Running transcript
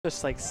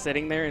just like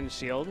sitting there in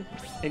shield,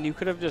 and you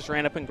could have just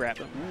ran up and grabbed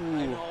him.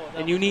 Ooh.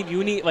 And you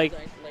need like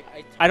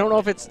I don't know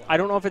if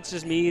it's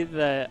just me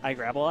that I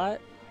grab a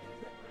lot,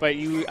 but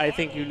I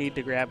think you need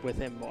to grab with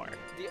him more.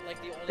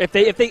 If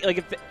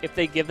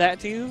they give that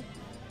to you,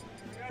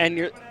 and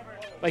you're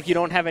like you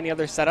don't have any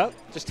other setup,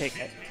 just take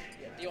it.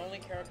 Yeah, the only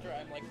character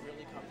I'm like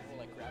really comfortable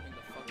like grabbing the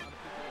fuck out of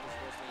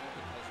people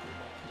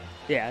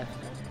is Yeah.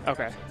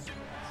 Okay.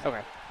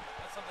 Okay.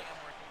 That's something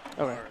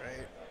I'm working on. Okay.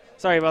 Right.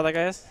 Sorry about that,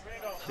 guys.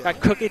 Got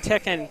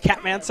Cookietic and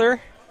Catmancer.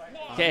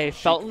 Okay,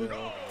 Felton.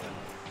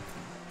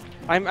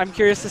 I'm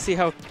curious to see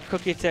how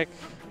Cookietic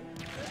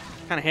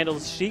kind of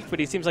handles Sheik, but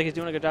he seems like he's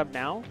doing a good job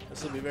now.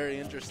 This will be very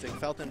interesting.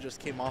 Felton just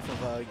came off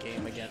of a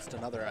game against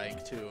another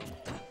Ike, too.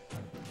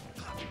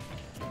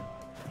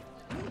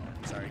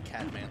 Sorry,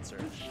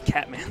 Catmancer.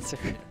 Catmancer.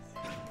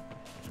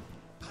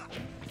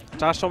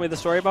 Josh told me the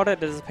story about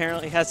it. It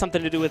apparently has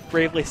something to do with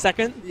Bravely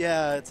Second.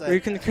 Yeah, it's like where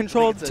you can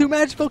control two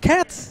magical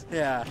cats.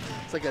 Yeah,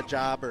 it's like a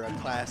job or a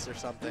class or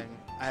something.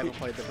 I haven't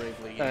played the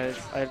Bravely games.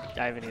 I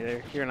haven't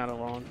either. You're not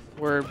alone.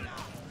 We're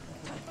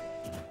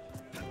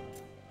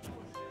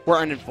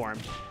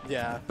uninformed.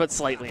 Yeah. But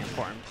slightly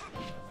informed.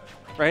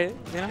 Right?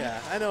 You know?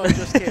 Yeah, I know it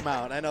just came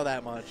out. I know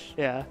that much.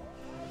 Yeah.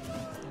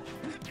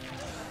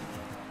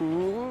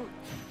 Ooh.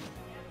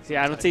 See,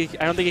 I don't think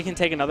he can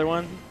take another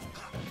one.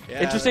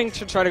 Yeah, interesting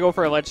to try to go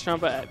for a ledge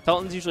jump, but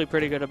Felton's usually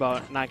pretty good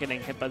about not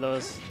getting hit by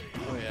those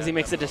because he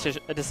makes a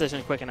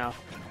decision quick enough.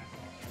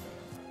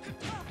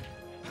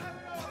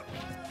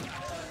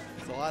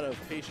 It's a lot of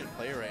patient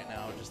play right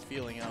now, just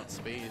feeling out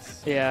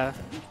space. Yeah.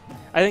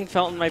 I think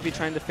Felton might be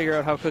trying to figure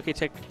out how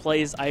Cookietic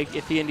plays Ike,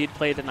 if he indeed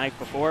played an Ike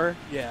before.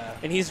 Yeah.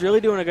 And he's really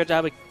doing a good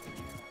job of,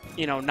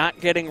 not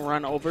getting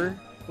run over,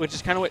 which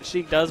is kind of what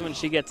Sheik does when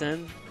she gets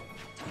in.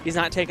 He's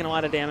not taking a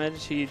lot of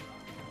damage. He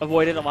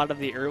avoided a lot of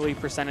the early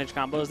percentage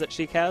combos that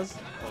Sheik has.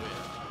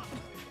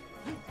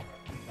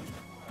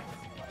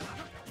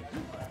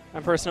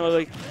 I'm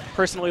personally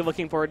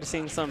looking forward to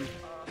seeing some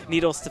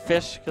needles to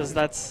fish, because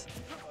that's,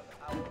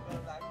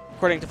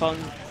 according to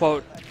Felton,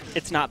 quote,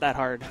 it's not that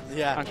hard,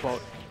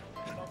 unquote.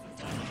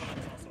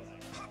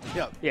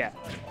 Yep. Yeah.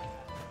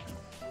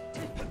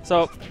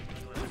 So,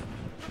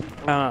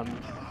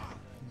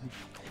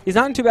 he's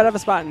not in too bad of a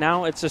spot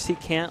now. It's just he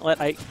can't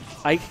let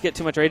Ike get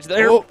too much rage.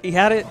 There, he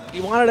had it.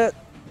 He wanted it.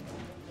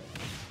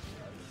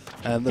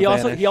 And he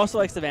also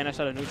likes to vanish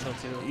out of neutral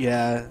too.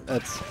 Yeah,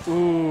 that's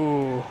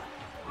ooh.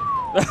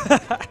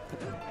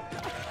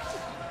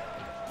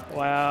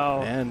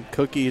 Wow. And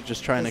Cookie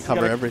just trying to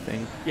cover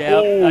everything.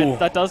 Yeah,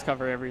 that does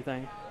cover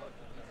everything.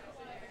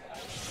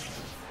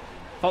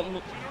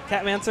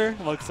 Catmancer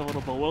looks a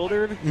little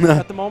bewildered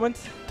at the moment.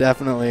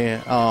 Definitely.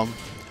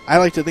 I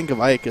like to think of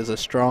Ike as a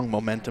strong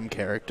momentum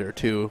character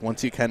too.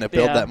 Once you kind of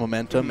build that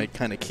momentum, it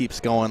kind of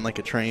keeps going like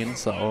a train.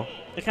 So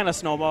it kind of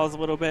snowballs a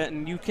little bit,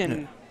 and you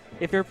can,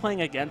 if you're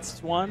playing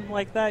against one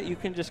like that, you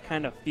can just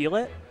kind of feel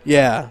it.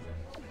 Yeah.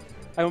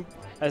 As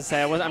I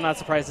say, I'm not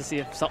surprised to see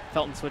if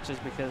Felton switches,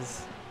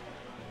 because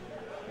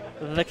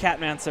the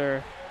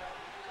Catmancer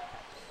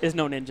is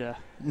no ninja.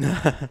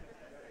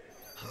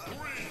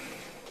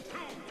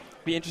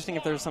 Be interesting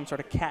if there was some sort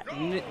of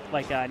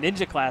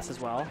ninja class as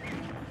well.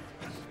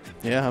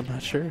 Yeah, I'm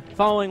not sure.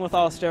 Following with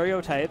all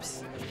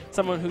stereotypes,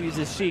 someone who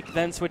uses Sheik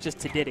then switches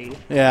to Diddy.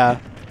 Yeah,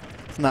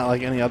 it's not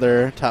like any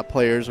other top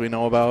players we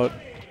know about.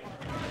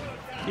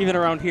 Even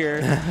around here.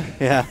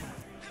 Yeah.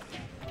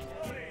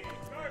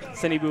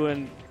 Cinnyboo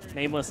and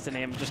Nameless, to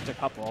name just a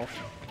couple.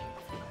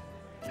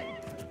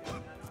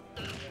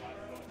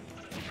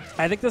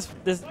 I think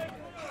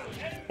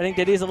I think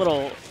Diddy's a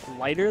little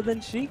lighter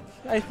than Sheik,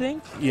 I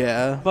think.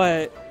 Yeah.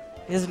 But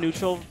his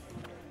neutral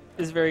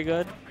is very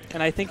good.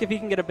 And I think if he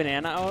can get a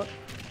banana out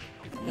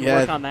and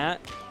work on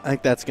that. I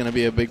think that's going to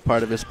be a big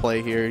part of his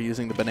play here,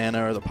 using the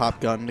banana or the pop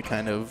gun to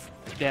kind of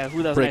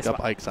break up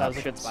Ike's options. That was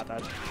a good spot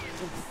dodge.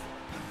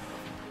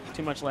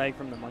 Too much lag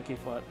from the monkey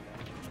foot.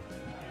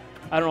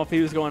 I don't know if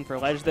he was going for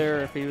ledge there,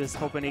 or if he was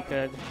hoping he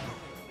could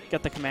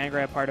get the command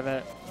grab part of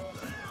it.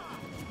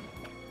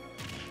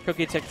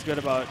 Cookietic's good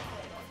about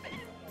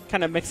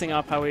kind of mixing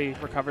up how he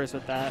recovers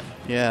with that.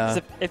 Yeah.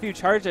 If you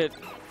charge it,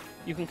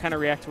 you can kind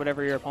of react to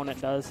whatever your opponent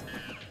does.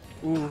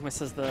 Ooh,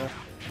 misses the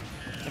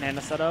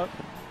banana setup.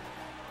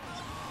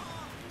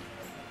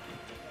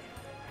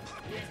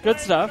 Good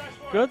stuff.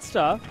 Good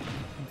stuff.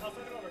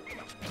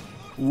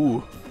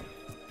 Ooh.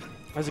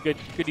 That was a good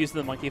use of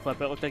the monkey flip.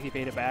 It looked like he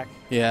paid it back.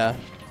 Yeah.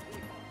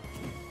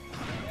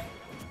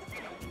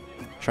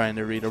 Trying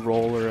to read a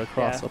roll or a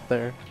cross up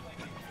there.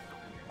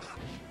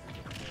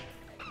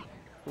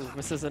 Ooh,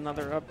 misses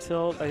another up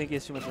tilt. I think he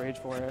has too much rage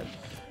for it.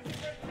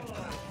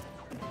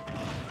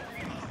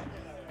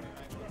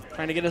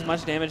 Trying to get as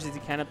much damage as he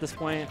can at this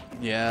point.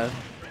 Yeah.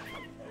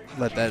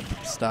 Let that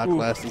stock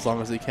last as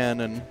long as he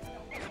can. And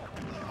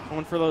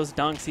going for those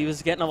dunks. He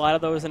was getting a lot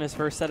of those in his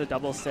first set of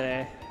doubles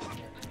today.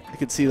 I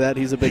could see that.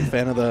 He's a big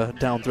fan of the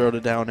down throw to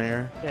down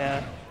air.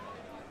 Yeah.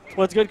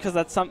 Well, it's good because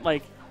that's something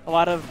like a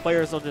lot of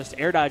players will just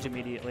air dodge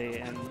immediately,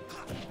 and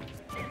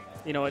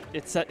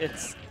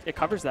it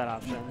covers that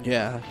option.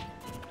 Yeah.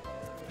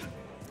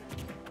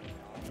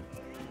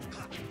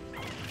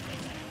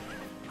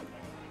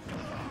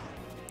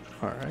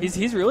 All right.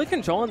 He's really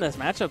controlling this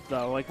matchup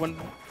though. Like when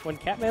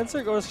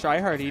Catmancer goes try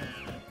hard, he,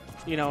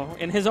 you know,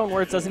 in his own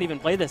words, doesn't even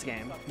play this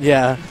game.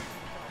 Yeah.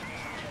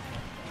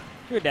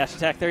 Good dash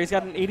attack there. He's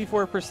got an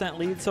 84%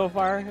 lead so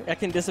far. That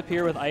can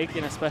disappear with Ike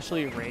and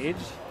especially Rage,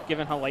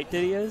 given how light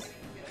Diddy is.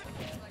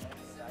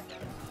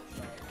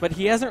 But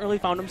he hasn't really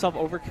found himself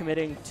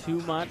overcommitting too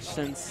much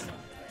since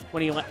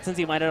he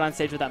landed on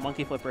stage with that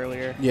monkey flip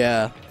earlier.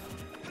 Yeah.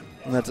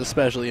 And that's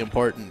especially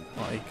important.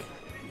 Like,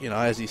 you know,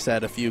 as you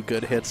said, a few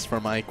good hits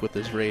from Ike with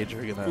his Rage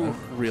are going to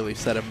really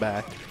set him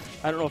back.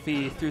 I don't know if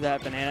he threw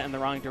that banana in the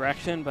wrong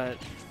direction, but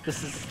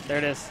there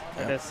it is.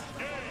 There it is.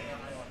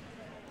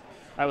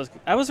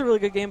 That was a really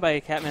good game by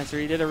Catmancer.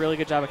 He did a really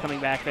good job of coming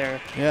back there.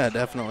 Yeah,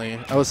 definitely.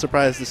 I was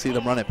surprised to see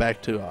them run it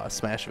back to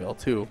Smashville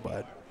too,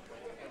 but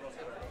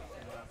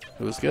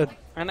it was good.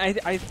 And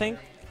I think,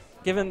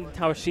 given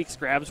how Sheik's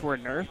grabs were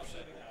nerfed,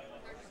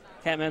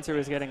 Catmancer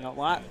was getting a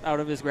lot out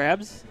of his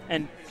grabs,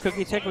 and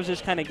Cookietic was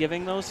just kind of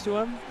giving those to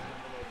him.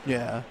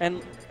 Yeah.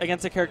 And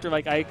against a character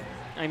like Ike,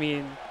 I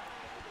mean,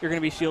 you're going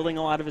to be shielding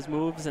a lot of his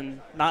moves,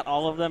 and not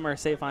all of them are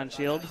safe on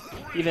shield,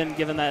 even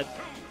given that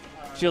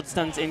shield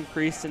stuns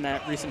increased in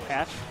that recent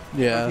patch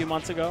a few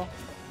months ago.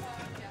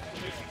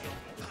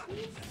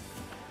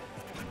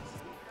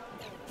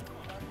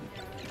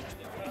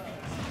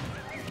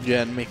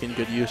 Jen making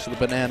good use of the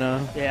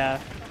banana. Yeah.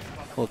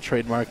 Little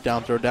trademark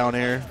down throw down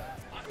air.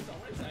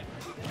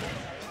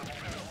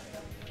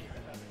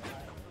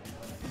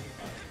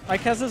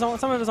 Ike has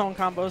some of his own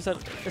combos at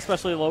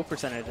especially low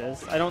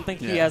percentages. I don't think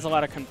he has a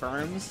lot of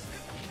confirms.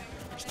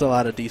 Just a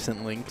lot of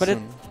decent links. But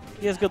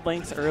he has good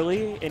links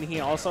early, and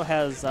he also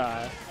has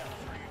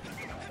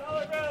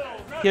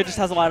he just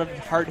has a lot of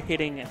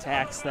hard-hitting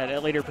attacks that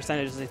at later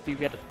percentages, if you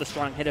get the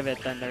strong hit of it,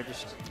 then they're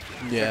just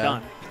they're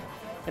done.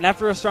 And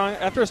after a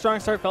strong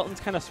start, Felton's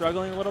kind of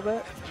struggling a little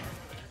bit.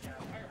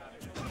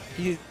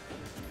 I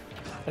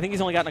think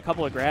he's only gotten a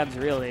couple of grabs,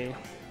 really.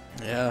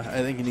 Yeah,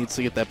 I think he needs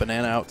to get that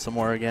banana out some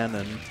more again.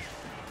 And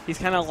he's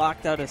kind of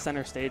locked out of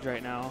center stage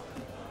right now,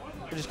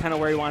 which is kind of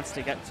where he wants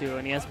to get to,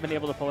 and he hasn't been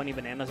able to pull any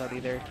bananas out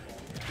either.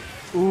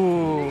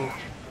 Ooh.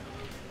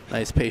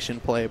 Nice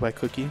patient play by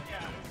Cookie.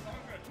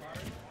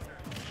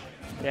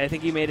 Yeah, I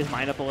think he made his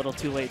mind up a little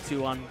too late,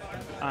 too, on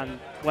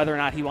whether or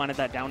not he wanted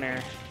that down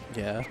air.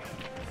 Yeah.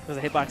 Because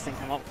the hitbox didn't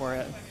come up for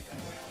it.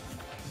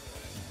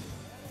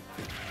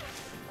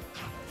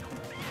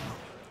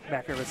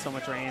 Back air with so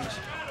much range.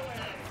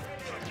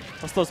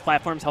 Plus, those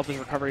platforms help his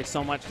recovery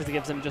so much because it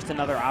gives him just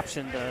another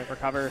option to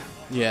recover.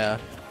 Yeah.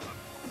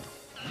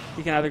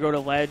 You can either go to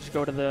ledge,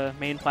 go to the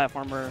main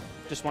platform, or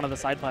just one of the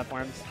side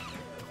platforms.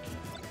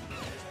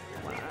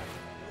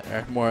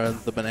 There, more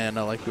of the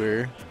banana like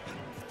we're...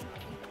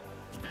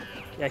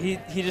 Yeah,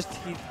 he's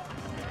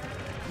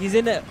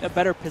in a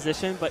better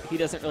position, but he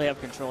doesn't really have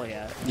control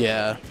yet.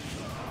 Yeah.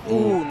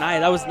 Ooh,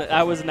 nice.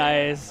 That was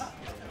nice.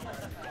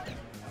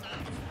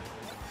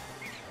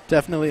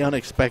 Definitely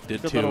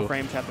unexpected, good too. Little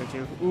frame chapter,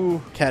 too.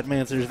 Ooh.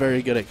 Catmancer's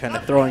very good at kind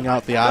of throwing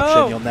out the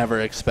option you'll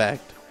never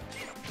expect.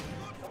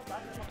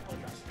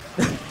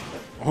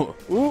 Ooh.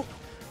 And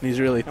he's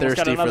really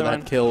thirsty for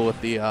that kill with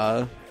the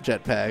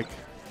jetpack.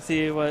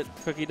 See what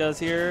Cookie does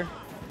here.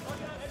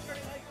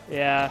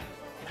 Yeah.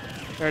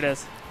 There it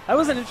is. That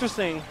was an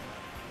interesting...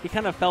 He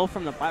kind of fell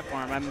from the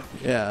platform.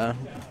 Yeah.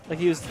 Like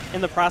he was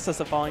in the process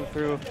of falling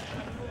through.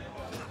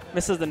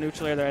 Misses the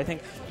neutral air there. I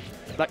think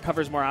that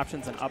covers more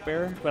options than up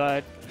air,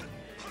 but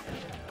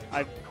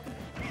I'm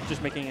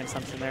just making an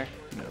assumption there.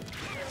 No.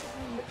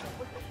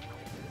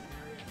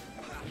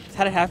 It's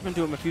had it happen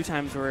to him a few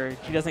times where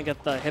he doesn't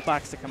get the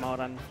hitbox to come out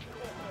on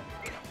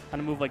a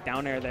move like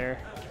down air there.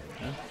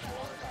 Yeah.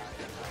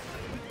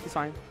 He's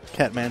fine.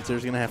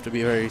 Catmancer's going to have to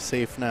be very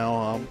safe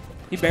now.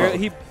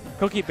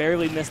 Cookie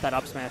barely missed that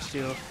up smash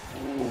too.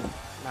 Ooh.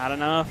 Not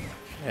enough.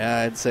 Yeah,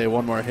 I'd say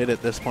one more hit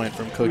at this point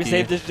from Cookie. We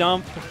saved his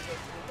jump,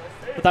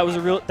 but that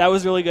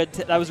was really good.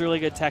 That was really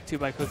good tech too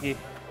by Cookie.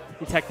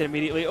 He teched it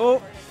immediately.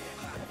 Oh,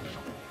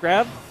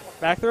 grab,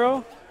 back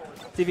throw.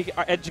 See if he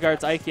edge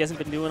guards Ike. He hasn't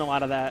been doing a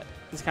lot of that.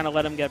 Just kind of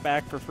let him get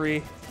back for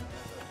free.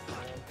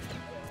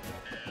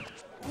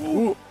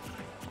 Ooh.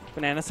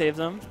 Banana saves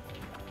him.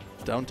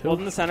 Down tilt.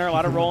 Holding the center, a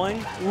lot of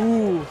rolling.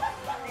 Ooh,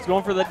 he's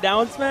going for the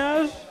down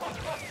smash.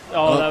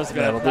 Oh, that was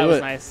good. That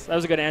was nice. That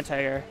was a good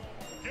anti-air.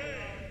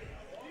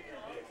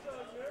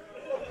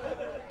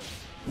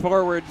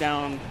 Forward,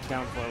 down,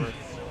 down, forward.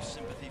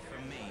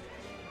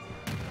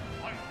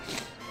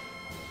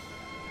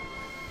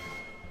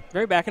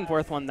 Very back and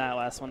forth one, that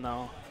last one,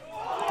 though.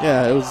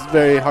 Yeah, it was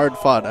very hard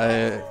fought.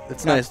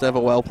 It's nice to have a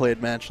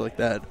well-played match like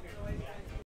that.